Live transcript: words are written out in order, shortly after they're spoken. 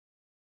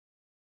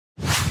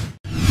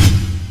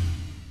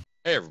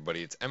Hey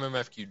everybody, it's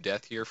MMFQ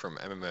Death here from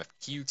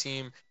MMFQ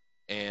Team,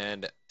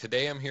 and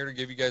today I'm here to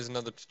give you guys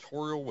another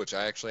tutorial, which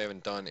I actually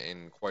haven't done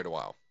in quite a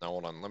while. Now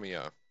hold on, let me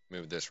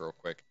move this real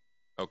quick.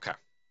 Okay,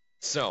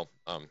 so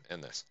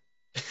end this.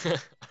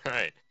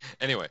 Alright,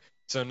 anyway,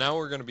 so now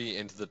we're going to be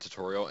into the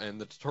tutorial, and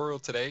the tutorial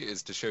today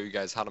is to show you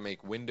guys how to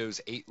make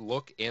Windows 8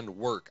 look and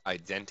work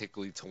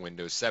identically to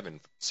Windows 7.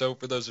 So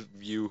for those of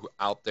you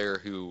out there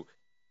who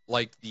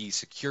like the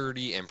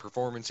security and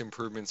performance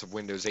improvements of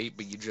Windows 8,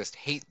 but you just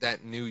hate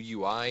that new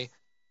UI,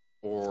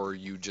 or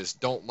you just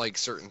don't like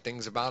certain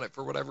things about it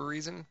for whatever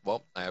reason,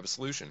 well, I have a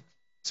solution.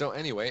 So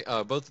anyway,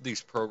 both of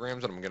these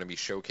programs that I'm going to be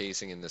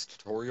showcasing in this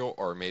tutorial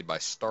are made by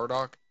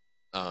Stardock.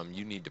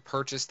 You need to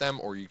purchase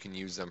them, or you can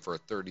use them for a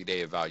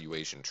 30-day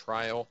evaluation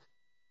trial.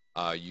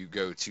 You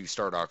go to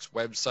Stardock's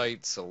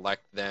website,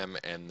 select them,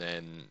 and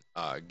then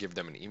give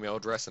them an email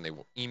address, and they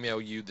will email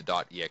you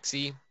the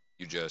 .exe.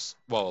 You just,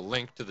 well, a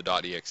link to the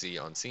 .exe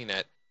on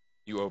CNET.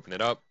 You open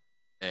it up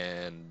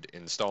and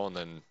install, and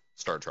then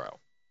start trial.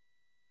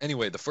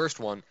 Anyway, the first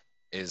one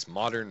is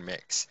Modern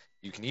Mix.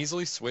 You can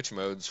easily switch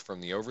modes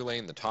from the overlay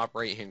in the top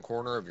right-hand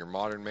corner of your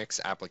Modern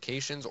Mix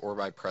applications or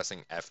by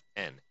pressing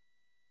F10.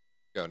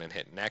 Go ahead and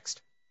hit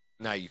Next.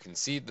 Now you can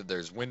see that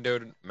there's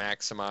windowed,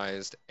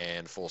 maximized,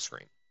 and full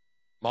screen.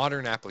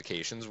 Modern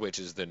applications, which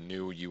is the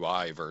new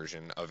UI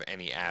version of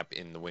any app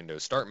in the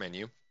Windows Start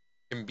menu,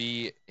 can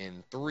be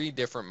in 3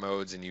 different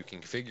modes, and you can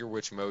configure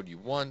which mode you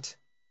want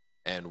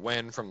and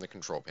when from the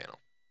control panel.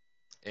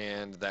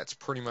 And that's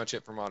pretty much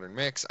it for Modern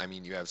Mix. I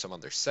mean, you have some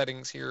other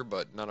settings here,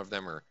 but none of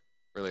them are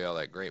really all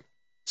that great.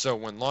 So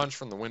when launched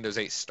from the Windows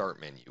 8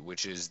 Start menu,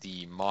 which is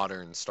the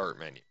modern Start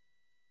menu,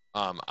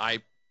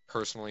 I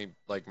personally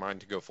like mine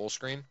to go full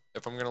screen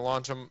if I'm going to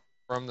launch them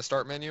from the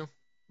Start menu.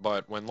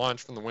 But when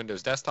launched from the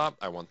Windows desktop,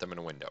 I want them in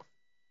a window.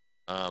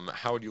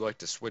 How would you like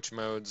to switch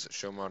modes?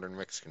 Show Modern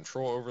Mix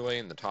control overlay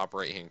in the top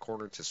right-hand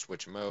corner to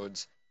switch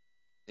modes.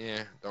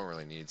 Don't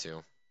really need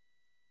to.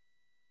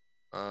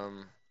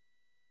 Yeah,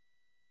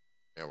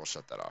 we'll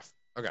shut that off.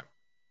 Okay.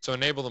 So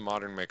enable the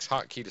Modern Mix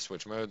hotkey to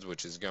switch modes,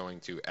 which is going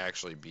to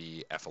actually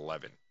be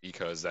F11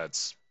 because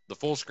that's the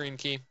full screen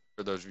key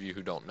for those of you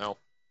who don't know.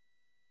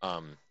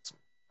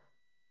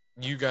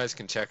 You guys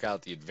can check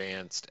out the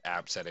advanced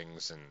app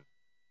settings and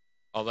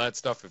all that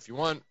stuff if you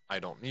want. I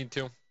don't need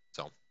to.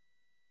 So,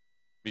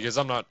 because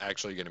I'm not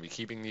actually going to be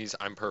keeping these,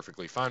 I'm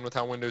perfectly fine with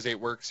how Windows 8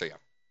 works. So yeah.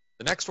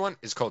 The next one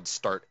is called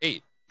Start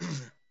 8.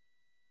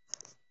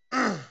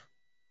 Sorry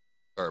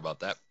about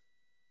that.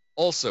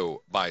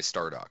 Also by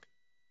Stardock.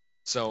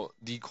 So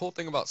the cool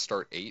thing about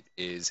Start 8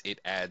 is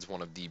it adds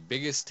one of the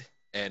biggest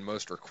and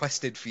most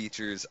requested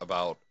features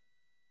about,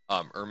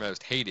 or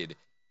most hated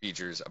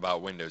features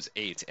about Windows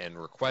 8 and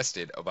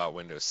requested about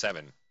Windows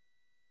 7,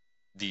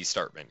 the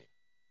Start menu.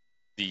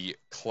 The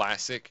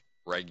classic,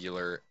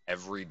 regular,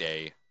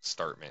 everyday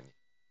Start menu.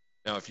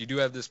 Now, if you do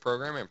have this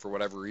program and for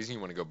whatever reason you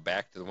want to go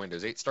back to the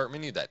Windows 8 Start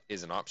menu, that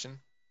is an option.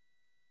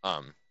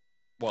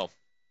 Well,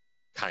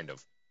 kind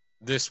of.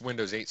 This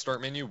Windows 8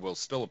 Start menu will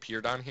still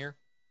appear down here.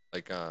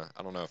 Like, I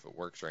don't know if it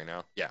works right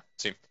now. Yeah,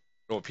 see,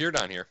 it'll appear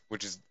down here,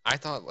 which is, I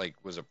thought, like,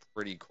 was a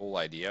pretty cool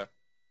idea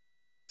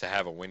to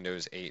have a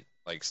Windows 8,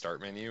 like,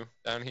 Start menu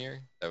down here.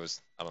 That was,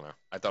 I don't know.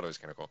 I thought it was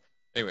kind of cool.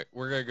 Anyway,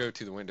 we're going to go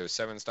to the Windows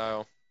 7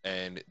 style,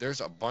 and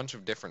there's a bunch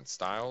of different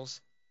styles.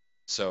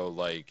 So,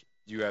 like,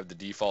 you have the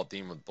default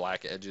theme with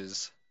black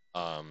edges,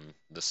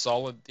 the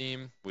solid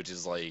theme, which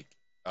is, like,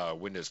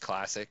 Windows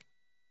Classic,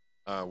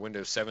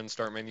 Windows 7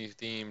 Start menu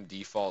theme,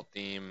 default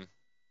theme,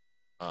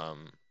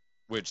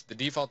 which the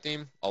default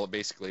theme, all it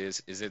basically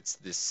is it's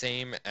the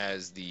same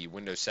as the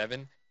Windows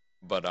 7,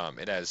 but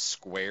it has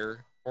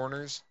square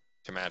corners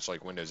to match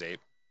like Windows 8.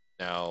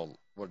 Now,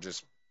 we'll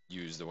just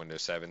use the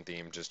Windows 7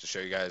 theme just to show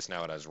you guys.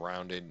 Now it has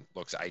rounded,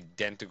 looks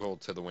identical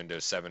to the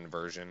Windows 7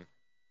 version.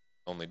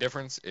 Only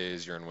difference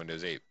is you're in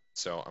Windows 8.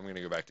 So I'm going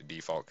to go back to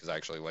default because I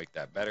actually like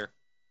that better.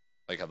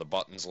 Like how the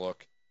buttons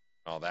look,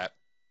 all that.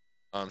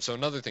 So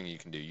another thing you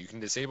can do, you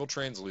can disable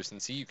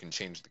translucency. You can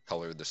change the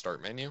color of the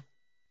Start menu.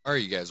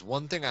 Alright, you guys,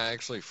 one thing I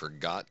actually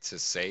forgot to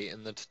say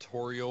in the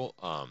tutorial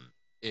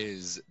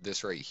is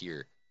this right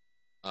here.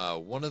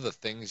 One of the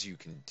things you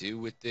can do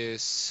with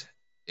this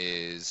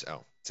is,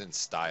 oh, it's in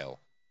style.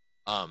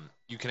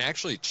 You can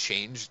actually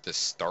change the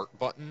start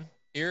button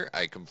here.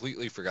 I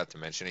completely forgot to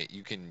mention it.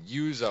 You can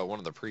use one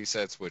of the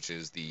presets, which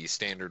is the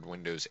standard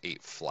Windows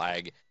 8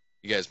 flag.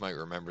 You guys might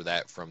remember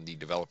that from the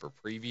developer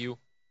preview.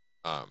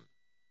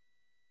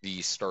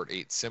 The Start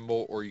 8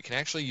 symbol, or you can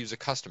actually use a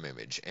custom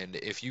image. And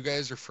if you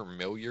guys are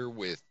familiar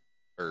with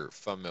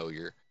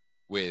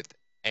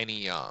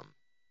any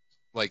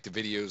like the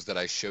videos that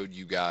I showed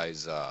you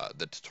guys,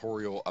 the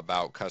tutorial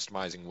about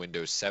customizing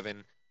Windows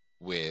 7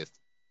 with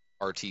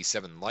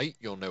RT7 Lite,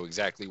 you'll know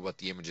exactly what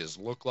the images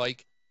look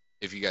like.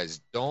 If you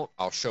guys don't,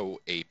 I'll show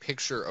a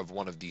picture of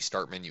one of the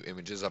Start menu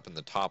images up in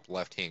the top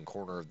left-hand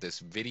corner of this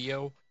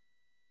video.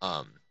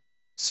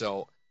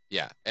 So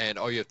yeah, and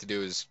all you have to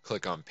do is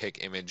click on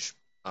Pick Image.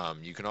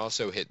 You can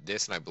also hit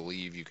this, and I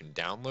believe you can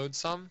download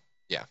some.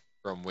 Yeah,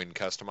 from Win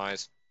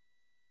Customize.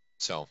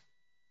 So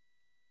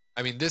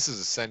I mean, this is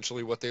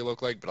essentially what they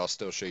look like, but I'll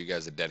still show you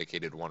guys a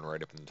dedicated one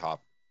right up in the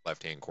top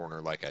left-hand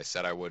corner, like I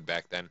said I would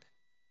back then.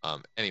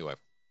 Anyway,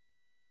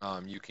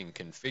 you can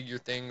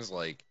configure things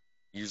like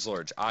use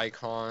large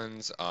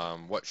icons.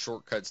 What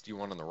shortcuts do you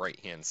want on the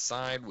right-hand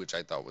side, which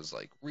I thought was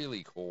like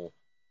really cool.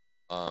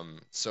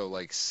 So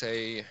like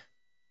say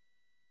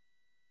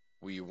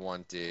we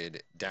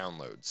wanted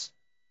downloads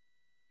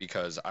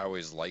because I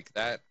always like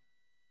that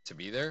to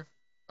be there.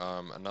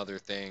 Another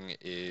thing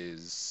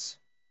is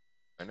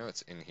I know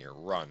it's in here.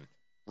 Run.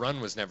 Run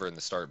was never in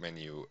the start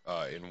menu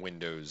in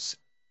Windows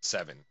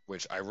 7,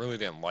 which I really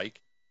didn't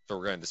like. So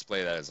we're going to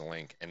display that as a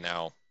link. And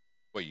now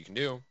what you can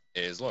do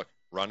is look,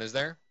 run is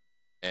there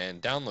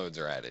and downloads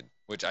are added,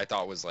 which I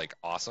thought was like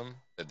awesome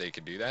that they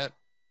could do that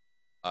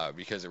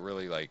because it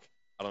really like,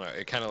 I don't know,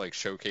 it kind of like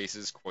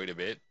showcases quite a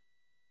bit.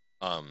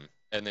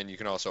 And then you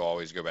can also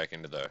always go back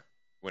into the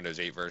Windows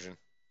 8 version.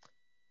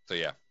 So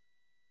yeah,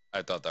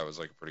 I thought that was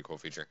like a pretty cool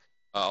feature.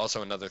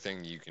 Also, another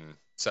thing, you can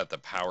set the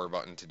power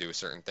button to do a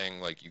certain thing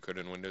like you could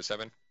in Windows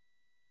 7.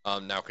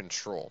 Now,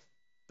 control.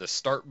 The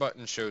start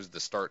button shows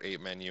the start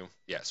 8 menu.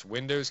 Yes,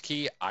 Windows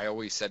key, I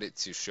always set it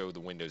to show the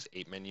Windows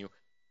 8 menu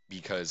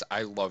because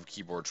I love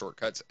keyboard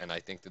shortcuts and I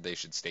think that they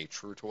should stay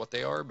true to what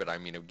they are. But I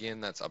mean, again,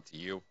 that's up to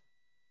you.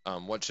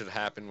 What should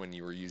happen when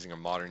you were using a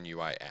modern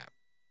UI app?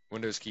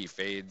 Windows key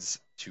fades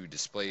to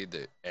display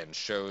and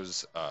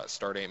shows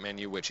start 8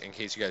 menu, which in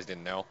case you guys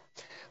didn't know,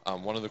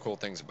 one of the cool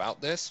things about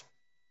this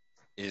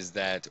is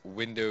that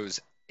Windows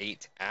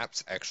 8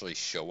 apps actually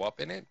show up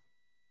in it.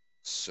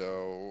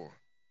 So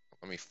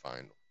let me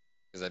find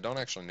because I don't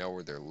actually know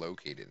where they're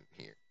located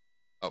in here.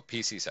 Oh,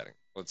 PC setting.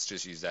 Let's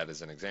just use that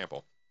as an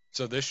example.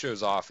 So this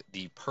shows off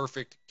the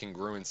perfect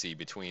congruency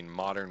between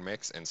Modern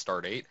Mix and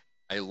Start 8.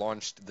 I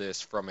launched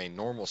this from a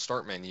normal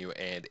start menu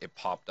and it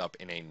popped up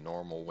in a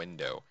normal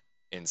window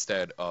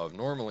instead of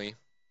normally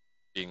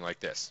being like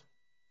this.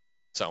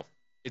 So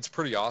it's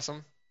pretty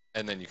awesome.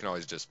 And then you can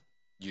always just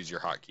use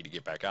your hotkey to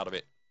get back out of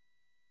it.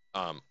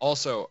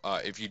 Also,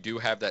 if you do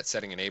have that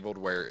setting enabled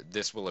where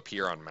this will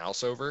appear on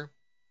mouse over,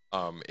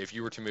 if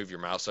you were to move your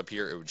mouse up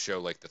here, it would show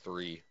like the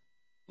three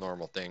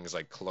normal things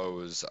like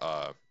close,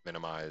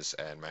 minimize,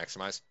 and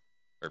maximize.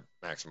 Or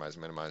maximize,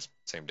 minimize,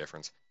 same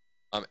difference.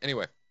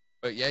 Anyway,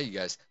 but yeah, you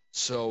guys.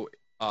 So,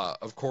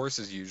 of course,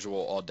 as usual,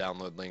 all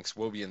download links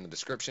will be in the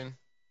description.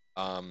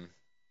 Um,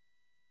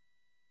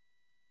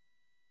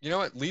 you know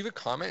what? Leave a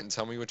comment and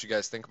tell me what you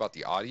guys think about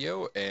the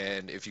audio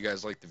and if you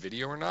guys like the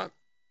video or not.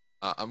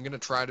 I'm going to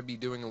try to be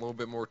doing a little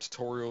bit more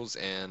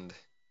tutorials and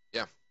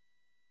yeah,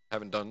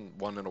 haven't done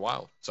one in a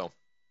while. So,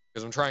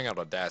 because I'm trying out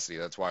Audacity,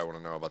 that's why I want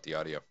to know about the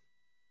audio.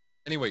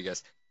 Anyway,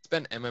 guys, it's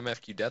been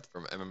MMFQ Death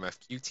from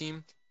MMFQ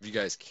Team. If you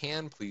guys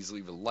can, please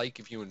leave a like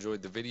if you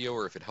enjoyed the video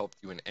or if it helped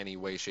you in any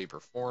way, shape, or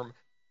form.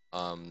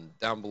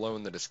 Down below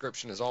in the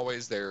description, as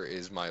always, there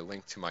is my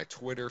link to my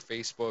Twitter,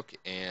 Facebook,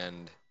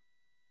 and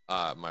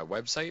my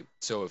website.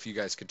 So if you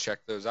guys could check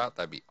those out,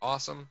 that'd be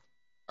awesome.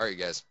 All right,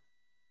 guys.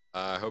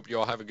 I hope you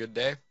all have a good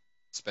day.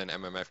 It's been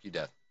MMFQ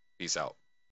Death. Peace out.